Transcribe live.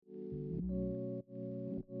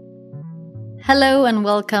Hello and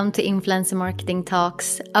welcome to Influencer Marketing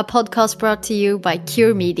Talks, a podcast brought to you by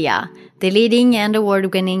Cure Media, the leading and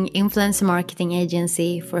award-winning influencer marketing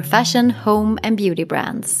agency for fashion, home and beauty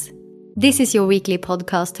brands. This is your weekly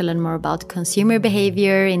podcast to learn more about consumer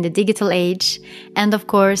behavior in the digital age and, of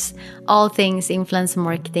course, all things influencer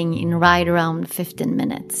marketing in right around 15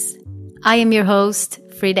 minutes. I am your host,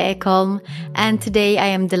 Frida Ekholm, and today I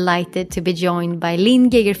am delighted to be joined by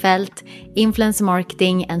Linn Gegerfeldt, Influencer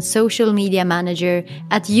Marketing and Social Media Manager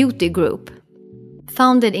at Youty Group.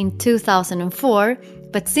 Founded in 2004,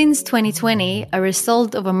 but since 2020, a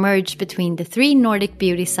result of a merge between the three Nordic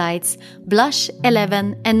beauty sites, Blush,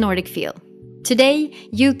 11 and Nordic Feel. Today,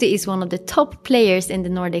 Youty is one of the top players in the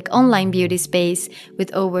Nordic online beauty space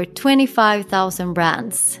with over 25,000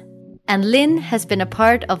 brands. And Linn has been a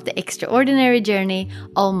part of the extraordinary journey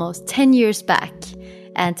almost 10 years back.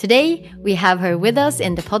 And today we have her with us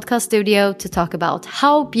in the podcast studio to talk about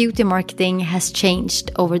how beauty marketing has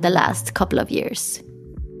changed over the last couple of years.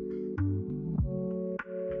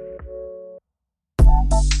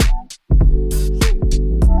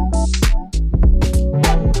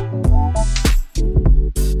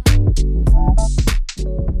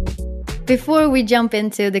 Before we jump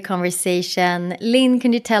into the conversation, Linn,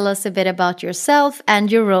 can you tell us a bit about yourself and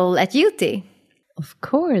your role at Youty? Of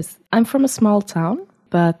course. I'm from a small town,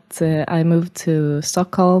 but I moved to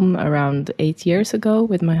Stockholm around 8 years ago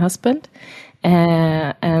with my husband.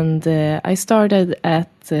 And I started at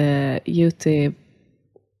Youty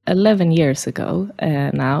 11 years ago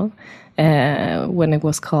now, when it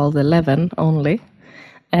was called 11 only.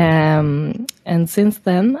 And since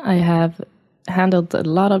then, I have handled a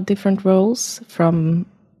lot of different roles, from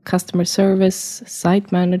customer service,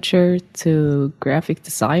 site manager to graphic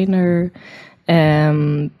designer.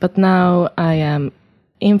 But now I am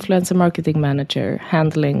influencer marketing manager,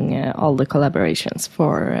 handling all the collaborations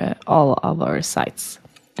for all of our sites.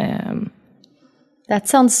 That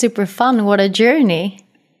sounds super fun. What a journey.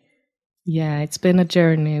 Yeah, it's been a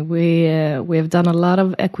journey. We have done a lot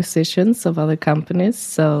of acquisitions of other companies,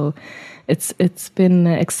 so it's been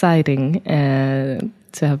exciting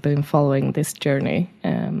to have been following this journey.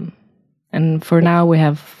 And for now, we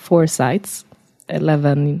have 4 sites: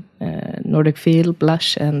 11 Nordic Feel,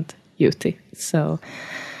 Blush, and Youty. So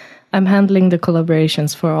I'm handling the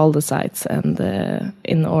collaborations for all the sites and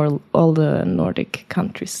in all the Nordic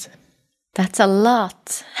countries. That's a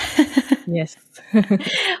lot. Yes.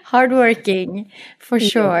 Hardworking, for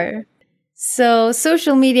sure. So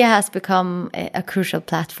social media has become a crucial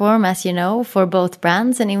platform, as you know, for both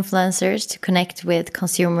brands and influencers to connect with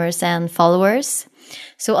consumers and followers.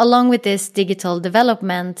 So along with this digital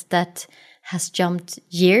development that has jumped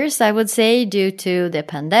years, I would say, due to the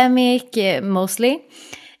pandemic mostly,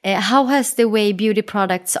 how has the way beauty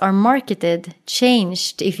products are marketed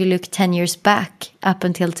changed if you look 10 years back up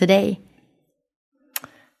until today?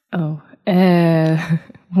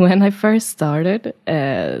 When I first started,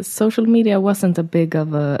 social media wasn't that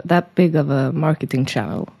big of a marketing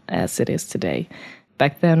channel as it is today.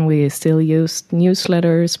 Back then, we still used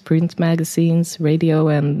newsletters, print magazines, radio,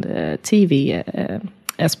 and TV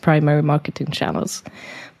as primary marketing channels.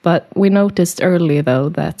 But we noticed early, though,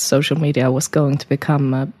 that social media was going to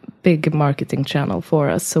become a big marketing channel for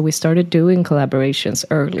us. So we started doing collaborations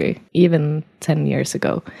early, even 10 years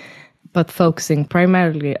ago, but focusing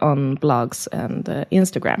primarily on blogs and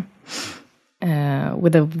Instagram,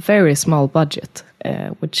 with a very small budget,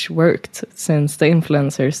 which worked since the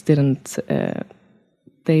influencers didn't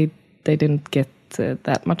get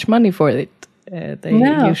that much money for it. They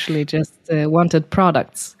usually just wanted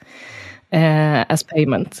products as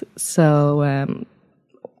payment. So,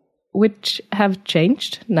 which have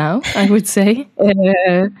changed now, I would say.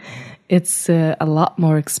 It's a lot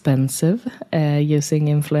more expensive using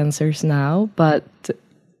influencers now, but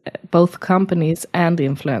both companies and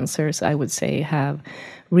influencers, I would say, have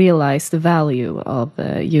realized the value of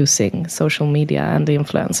using social media and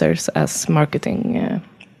influencers as marketing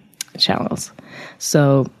channels.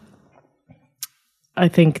 So I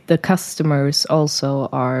think the customers also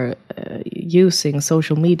are using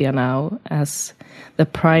social media now as the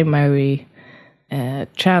primary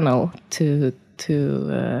channel to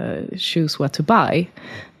choose what to buy.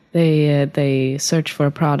 They search for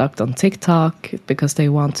a product on TikTok because they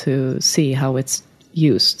want to see how it's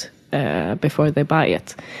used before they buy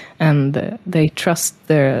it, and they trust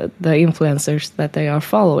the influencers that they are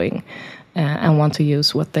following and want to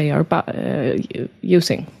use what they are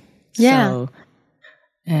using. Yeah. So,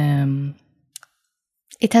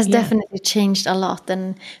 it has definitely changed a lot,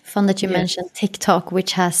 and fun that you mentioned TikTok,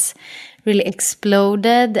 which has really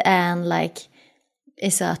exploded and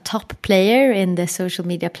is a top player in the social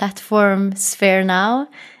media platform sphere now,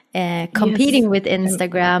 competing with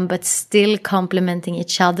Instagram, but still complementing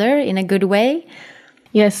each other in a good way.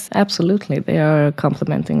 Yes, absolutely. They are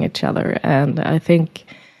complementing each other. And I think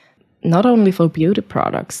not only for beauty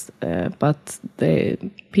products, but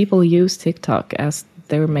people use TikTok as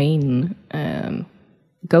their main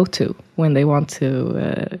go-to when they want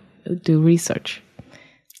to do research.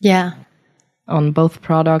 Yeah. On both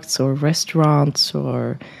products or restaurants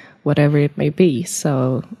or whatever it may be.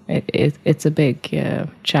 So it's a big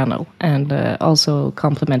channel, and also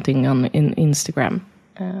complementing in Instagram.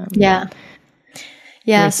 Yeah.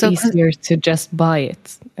 It's easier to just buy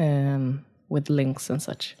it with links and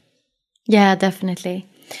such. Yeah, definitely.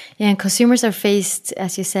 Yeah, and consumers are faced,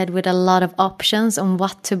 as you said, with a lot of options on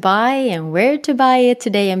what to buy and where to buy it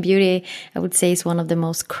today. And beauty, I would say, is one of the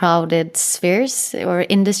most crowded spheres or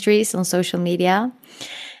industries on social media.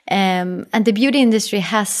 And the beauty industry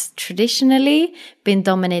has traditionally been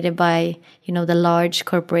dominated by, the large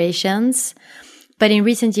corporations. But in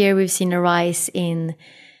recent years, we've seen a rise in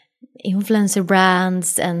influencer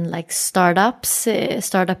brands and like startup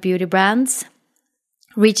beauty brands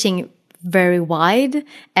reaching very wide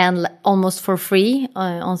and almost for free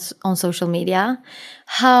on social media.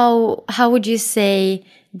 How would you say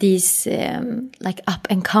these like up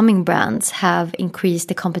and coming brands have increased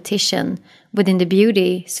the competition within the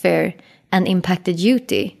beauty sphere and impacted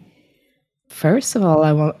Youty? First of all,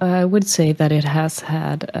 I would say that it has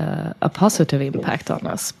had a positive impact on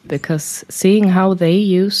us, because seeing how they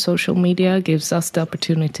use social media gives us the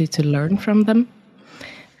opportunity to learn from them.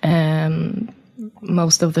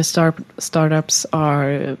 Most of the startups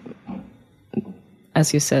are,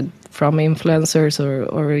 as you said, from influencers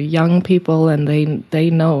or young people, and they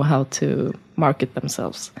know how to market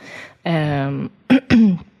themselves.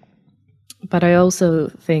 But I also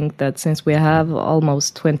think that since we have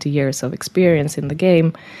almost 20 years of experience in the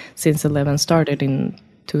game, since 11 started in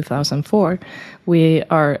 2004, we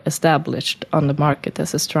are established on the market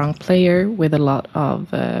as a strong player with a lot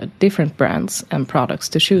of different brands and products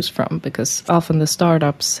to choose from, because often the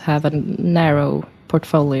startups have a narrow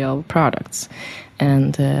portfolio of products,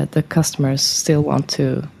 and the customers still want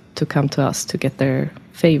to come to us to get their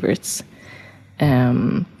favorites.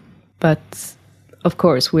 But of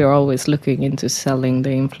course, we are always looking into selling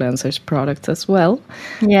the influencers' products as well.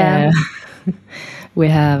 Yeah. We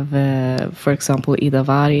have, for example, Ida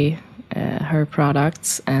Vari, her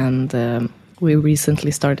products, and we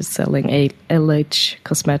recently started selling LH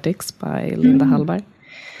Cosmetics by Linda Hallberg.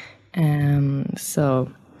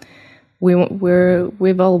 So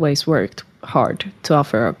we've always worked hard to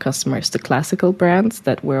offer our customers the classical brands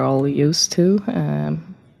that we're all used to,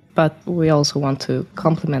 but we also want to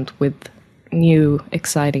complement with new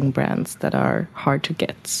exciting brands that are hard to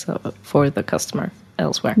get for the customer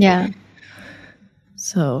elsewhere. Yeah.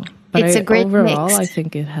 So, but it's a great overall, mix. I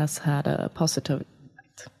think it has had a positive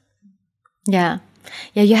impact. Yeah.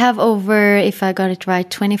 Yeah, you have over, if I got it right,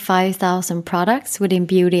 25,000 products within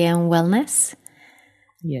beauty and wellness.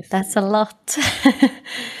 Yes. That's a lot.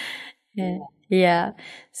 Yeah.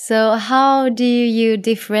 So how do you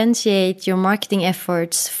differentiate your marketing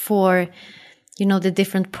efforts for, the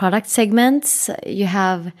different product segments? You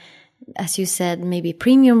have, as you said, maybe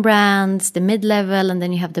premium brands, the mid-level, and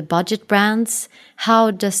then you have the budget brands. How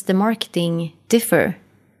does the marketing differ?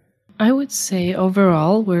 I would say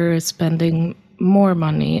overall we're spending more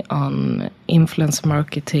money on influence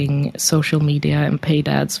marketing, social media, and paid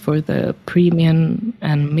ads for the premium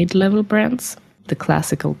and mid-level brands, the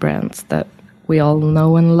classical brands that we all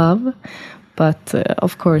know and love. But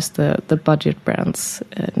of course, the budget brands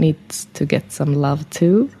needs to get some love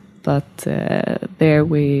too. But there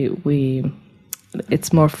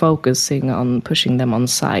it's more focusing on pushing them on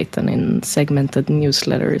site and in segmented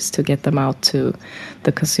newsletters to get them out to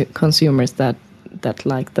the consumers that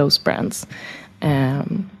like those brands.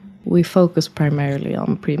 We focus primarily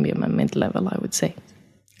on premium and mid-level, I would say.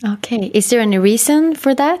 Okay. Is there any reason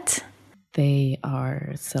for that? They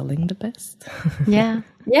are selling the best. Yeah.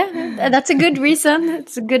 Yeah, that's a good reason.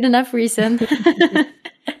 It's a good enough reason.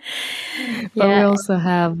 But we also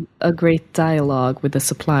have a great dialogue with the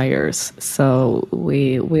suppliers. So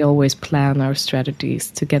we always plan our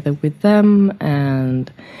strategies together with them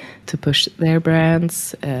and to push their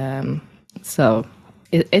brands. So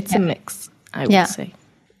it's a mix, I would say.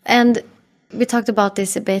 And we talked about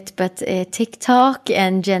this a bit, but TikTok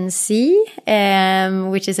and Gen Z,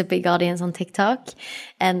 which is a big audience on TikTok,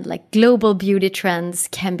 and like global beauty trends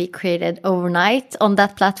can be created overnight on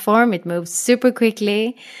that platform. It moves super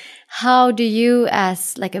quickly. how do you,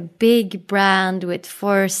 as like a big brand with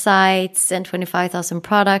 4 sites and 25,000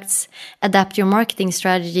 products, adapt your marketing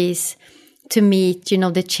strategies to meet,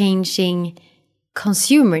 the changing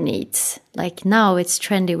consumer needs? Like now it's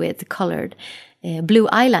trendy with colored blue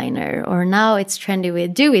eyeliner, or now it's trendy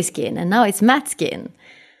with dewy skin, and now it's matte skin.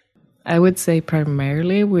 I would say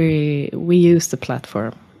primarily we use the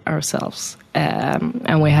platform ourselves,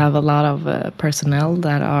 and we have a lot of personnel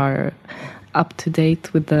that are up to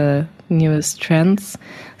date with the newest trends,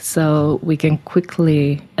 so we can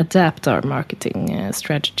quickly adapt our marketing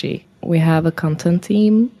strategy. We have a content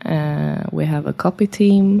team, we have a copy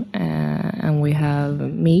team, and we have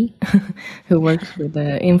me, who works with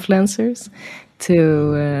the influencers,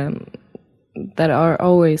 that are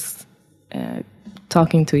always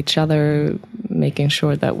talking to each other, making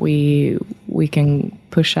sure that we can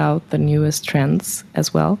push out the newest trends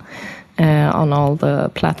as well on all the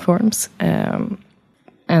platforms, and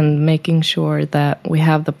making sure that we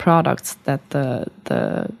have the products that the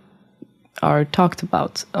are talked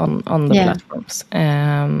about on the platforms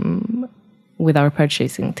with our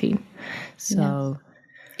purchasing team. So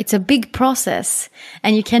it's a big process,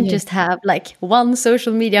 and you can't just have like one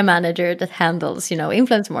social media manager that handles,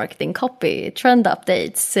 influence marketing, copy, trend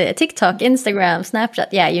updates, TikTok, Instagram, Snapchat.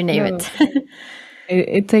 Yeah, you name it.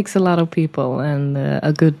 It takes a lot of people and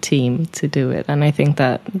a good team to do it, and I think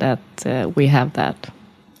that we have that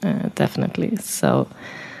definitely. So,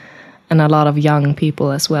 and a lot of young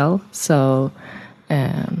people as well. So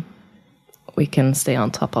we can stay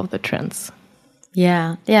on top of the trends.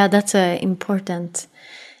 Yeah, that's an important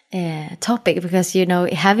topic, because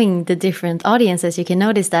having the different audiences, you can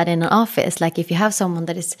notice that in an office. Like if you have someone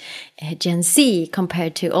that is Gen Z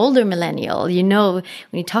compared to older millennial, when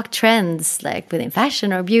you talk trends like within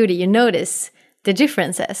fashion or beauty, you notice the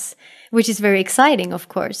differences, which is very exciting, of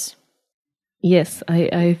course. Yes,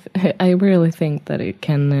 I really think that it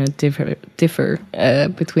can differ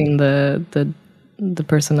between the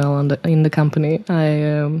personnel in the company.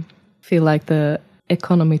 I feel like the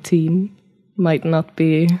economy team might not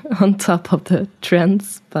be on top of the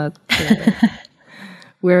trends, but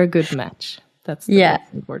we're a good match. That's most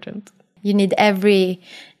important. You need every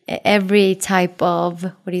type of,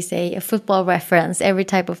 a football reference, every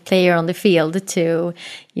type of player on the field you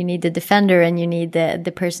need the defender, and you need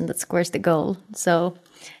the person that scores the goal. So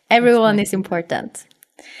everyone is important.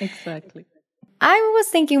 Exactly. I was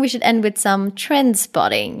thinking we should end with some trend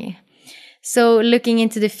spotting. So looking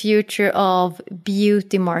into the future of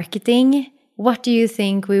beauty marketing, what do you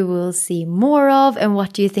think we will see more of, and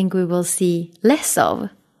what do you think we will see less of?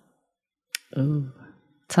 Oh,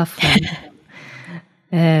 tough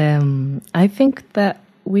one. I think that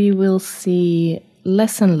we will see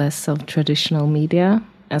less and less of traditional media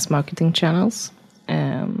as marketing channels.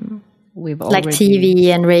 We've already, like TV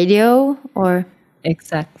and radio, or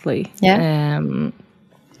exactly. Yeah.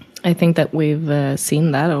 I think that we've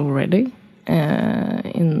seen that already.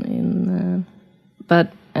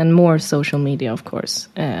 And more social media, of course.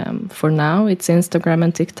 For now, it's Instagram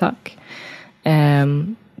and TikTok.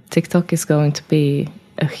 TikTok is going to be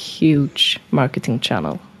a huge marketing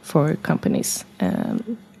channel for companies.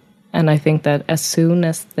 And I think that as soon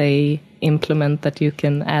as they implement that you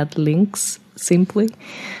can add links simply,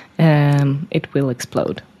 it will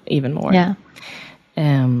explode even more. Yeah.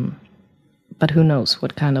 But who knows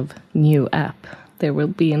what kind of new app there will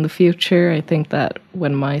be in the future. I think that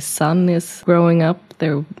when my son is growing up,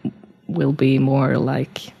 there will be more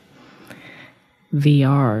like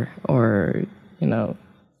VR or,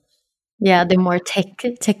 Yeah, the more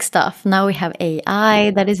tech stuff. Now we have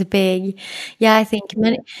AI that is big. Yeah, I think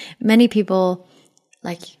many people,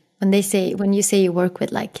 like when you say you work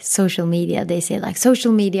with like social media, they say like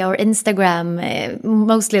social media or Instagram,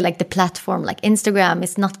 mostly like the platform, like Instagram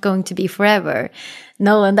is not going to be forever.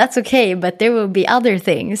 No, and that's okay, but there will be other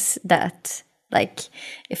things that like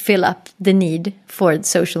fill up the need for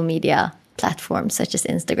social media platforms such as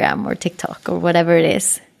Instagram or TikTok or whatever it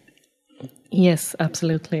is. Yes,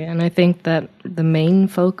 absolutely. And I think that the main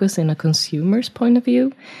focus in a consumer's point of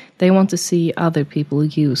view, they want to see other people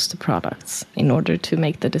use the products in order to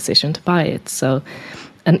make the decision to buy it. So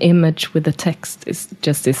an image with the text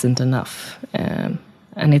isn't enough.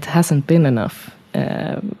 And it hasn't been enough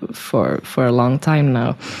for a long time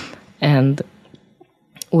now. And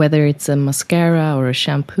whether it's a mascara or a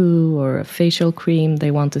shampoo or a facial cream,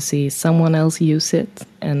 they want to see someone else use it,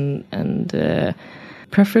 and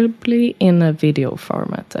preferably in a video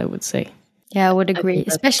format, I would say. Yeah, I would agree.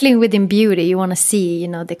 Especially within beauty, you want to see,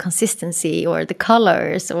 the consistency or the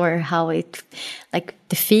colors or how it, like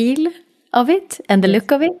the feel of it and the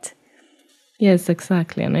look of it. Yes,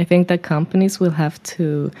 exactly. And I think that companies will have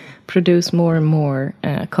to produce more and more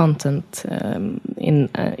content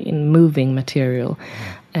in moving material,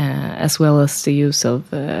 as well as the use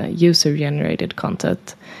of user-generated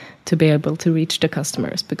content to be able to reach the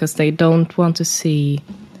customers, because they don't want to see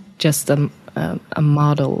just a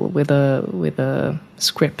model with a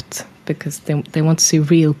script, because they want to see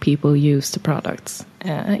real people use the products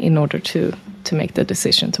in order to make the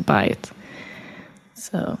decision to buy it.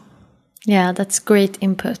 So. Yeah, that's great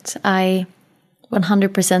input. I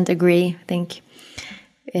 100% agree. I think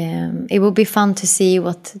it will be fun to see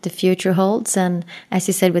what the future holds. And as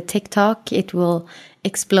you said, with TikTok, it will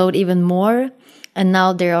explode even more. And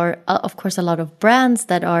now there are, of course, a lot of brands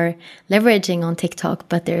that are leveraging on TikTok,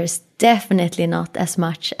 but there's definitely not as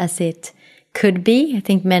much as it could be. I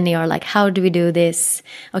think many are like, how do we do this?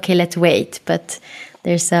 Okay, let's wait. But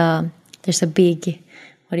there's a big,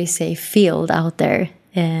 what do you say, field out there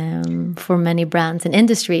for many brands and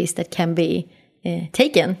industries that can be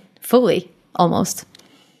taken fully, almost.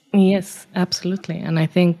 Yes, absolutely. And I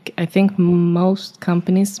think most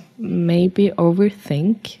companies maybe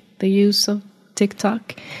overthink the use of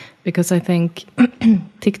TikTok, because I think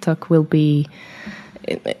TikTok will be,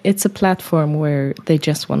 it's a platform where they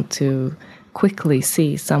just want to quickly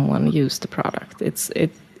see someone use the product.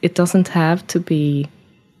 It doesn't have to be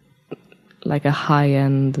like a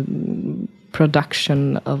high-end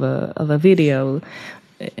production of a video.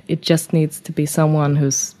 It just needs to be someone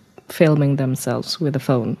who's filming themselves with a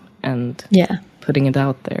phone and putting it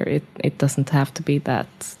out there. It doesn't have to be that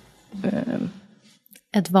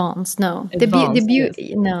advanced. No, advanced, the beauty.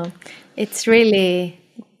 Yes. No, it's really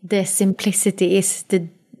the simplicity is the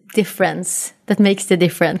difference that makes the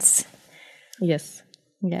difference. Yes,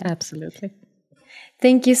 yeah, absolutely.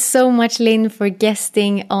 Thank you so much, Linn, for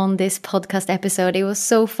guesting on this podcast episode. It was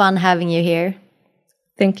so fun having you here.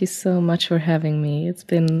 Thank you so much for having me. It's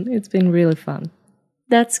been really fun.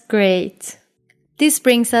 That's great. This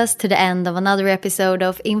brings us to the end of another episode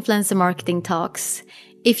of Influencer Marketing Talks.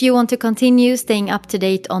 If you want to continue staying up to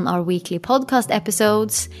date on our weekly podcast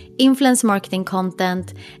episodes, influence marketing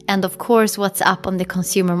content, and of course what's up on the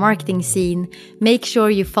consumer marketing scene, make sure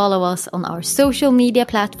you follow us on our social media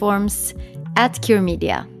platforms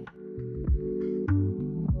 @CureMedia.